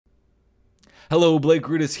Hello, Blake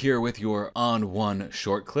Rudis here with your ON1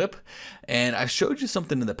 short clip, and I've showed you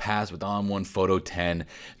something in the past with ON1 Photo 10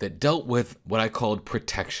 that dealt with what I called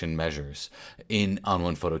protection measures in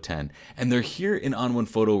ON1 Photo 10, and they're here in ON1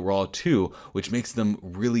 Photo RAW too, which makes them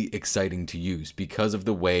really exciting to use because of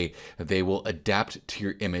the way they will adapt to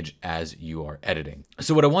your image as you are editing.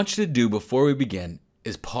 So what I want you to do before we begin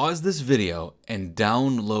is pause this video and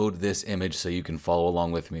download this image so you can follow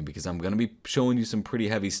along with me, because I'm going to be showing you some pretty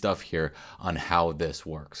heavy stuff here on how this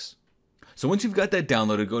works. So once you've got that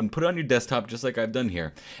downloaded, go ahead and put it on your desktop just like I've done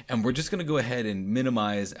here. And we're just going to go ahead and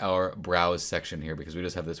minimize our browse section here because we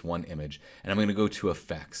just have this one image. And I'm going to go to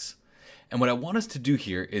effects. And what I want us to do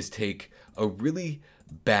here is take a really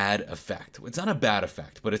bad effect. It's not a bad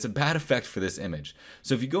effect, but it's a bad effect for this image.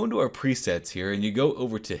 So if you go into our presets here and you go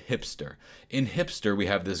over to hipster, in hipster we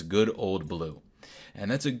have this good old blue.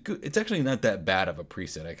 And that's it's actually not that bad of a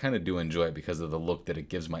preset. I kind of do enjoy it because of the look that it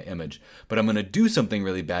gives my image, but I'm going to do something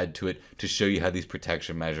really bad to it to show you how these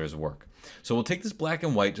protection measures work. So we'll take this black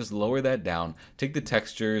and white, just lower that down, take the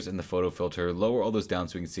textures and the photo filter, lower all those down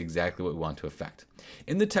so we can see exactly what we want to affect.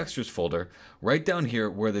 In the textures folder, right down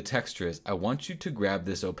here where the texture is, I want you to grab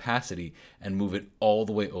this opacity and move it all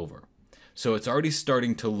the way over. So it's already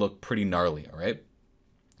starting to look pretty gnarly, all right?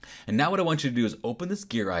 And now what I want you to do is open this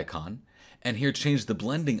gear icon and here change the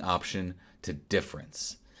blending option to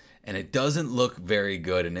difference. And it doesn't look very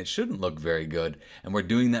good, and it shouldn't look very good, and we're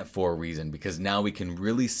doing that for a reason, because now we can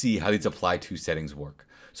really see how these apply to settings work.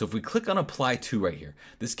 So if we click on apply to right here,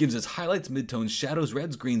 this gives us highlights, midtones, shadows,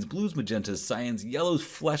 reds, greens, blues, magentas, cyans, yellows,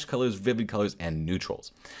 flesh colors, vivid colors, and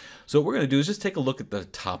neutrals. So what we're going to do is just take a look at the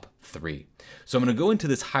top three. So I'm going to go into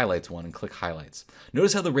this highlights one and click highlights.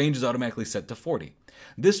 Notice how the range is automatically set to 40.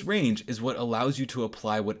 This range is what allows you to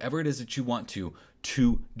apply whatever it is that you want to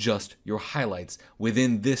just your highlights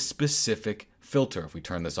within this specific filter. If we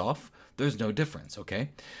turn this off, there's no difference, okay?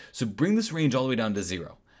 So bring this range all the way down to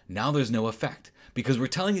 0. Now there's no effect, because we're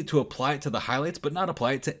telling it to apply it to the highlights, but not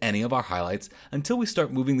apply it to any of our highlights until we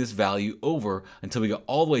start moving this value over until we go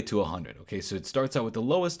all the way to 100. Okay, so it starts out with the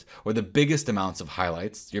lowest or the biggest amounts of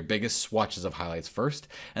highlights, your biggest swatches of highlights first,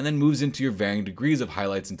 and then moves into your varying degrees of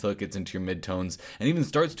highlights until it gets into your midtones and even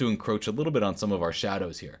starts to encroach a little bit on some of our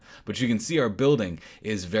shadows here. But you can see our building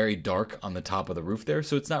is very dark on the top of the roof there,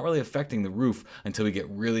 so it's not really affecting the roof until we get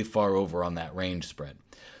really far over on that range spread.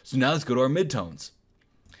 So now let's go to our midtones.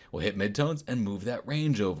 We'll hit midtones and move that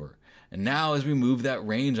range over. And now as we move that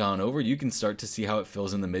range on over, you can start to see how it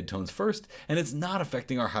fills in the midtones first, and it's not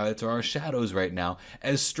affecting our highlights or our shadows right now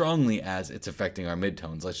as strongly as it's affecting our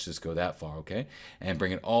midtones. Let's just go that far, okay? And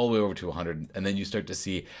bring it all the way over to 100, and then you start to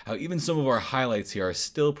see how even some of our highlights here are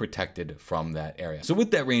still protected from that area. So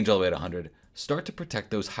with that range all the way at 100, start to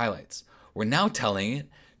protect those highlights. We're now telling it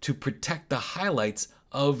to protect the highlights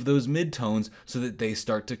of those midtones so that they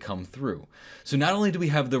start to come through. So not only do we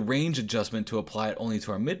have the range adjustment to apply it only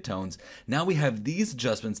to our midtones, now we have these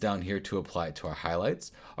adjustments down here to apply it to our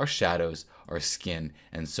highlights, our shadows, our skin,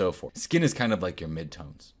 and so forth. Skin is kind of like your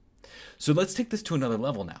midtones. So let's take this to another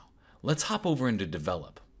level now. Let's hop over into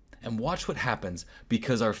develop and watch what happens,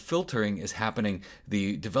 because our filtering is happening,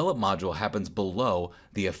 the develop module happens below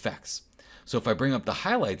the effects. So if I bring up the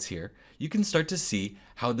highlights here, you can start to see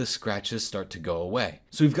how the scratches start to go away.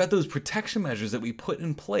 So we've got those protection measures that we put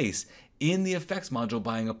in place in the effects module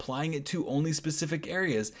by applying it to only specific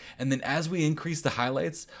areas. And then as we increase the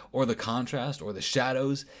highlights or the contrast or the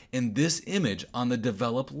shadows in this image on the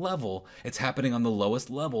develop level, it's happening on the lowest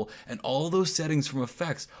level, and all those settings from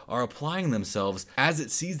effects are applying themselves as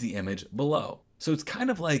it sees the image below. So it's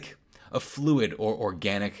kind of like a fluid or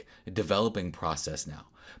organic developing process now.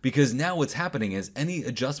 Because now what's happening is any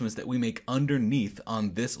adjustments that we make underneath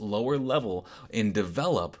on this lower level in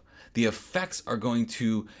develop, the effects are going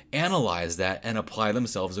to analyze that and apply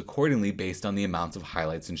themselves accordingly based on the amounts of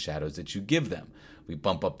highlights and shadows that you give them. We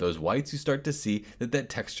bump up those whites, you start to see that that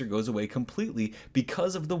texture goes away completely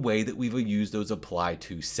because of the way that we've used those apply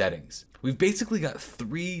to settings. We've basically got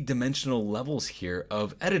 3-dimensional levels here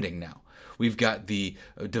of editing now. We've got the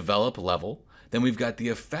develop level, then we've got the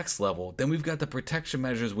effects level, then we've got the protection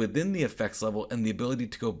measures within the effects level, and the ability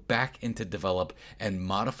to go back into develop and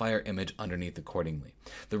modify our image underneath accordingly.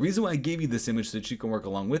 The reason why I gave you this image so that you can work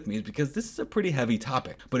along with me is because this is a pretty heavy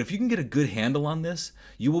topic. But if you can get a good handle on this,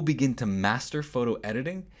 you will begin to master photo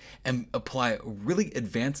editing and apply really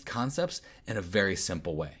advanced concepts in a very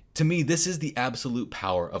simple way. To me, this is the absolute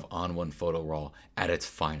power of ON1 Photo RAW at its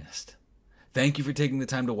finest. Thank you for taking the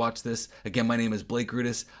time to watch this. Again, my name is Blake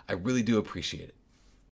Rudis. I really do appreciate it.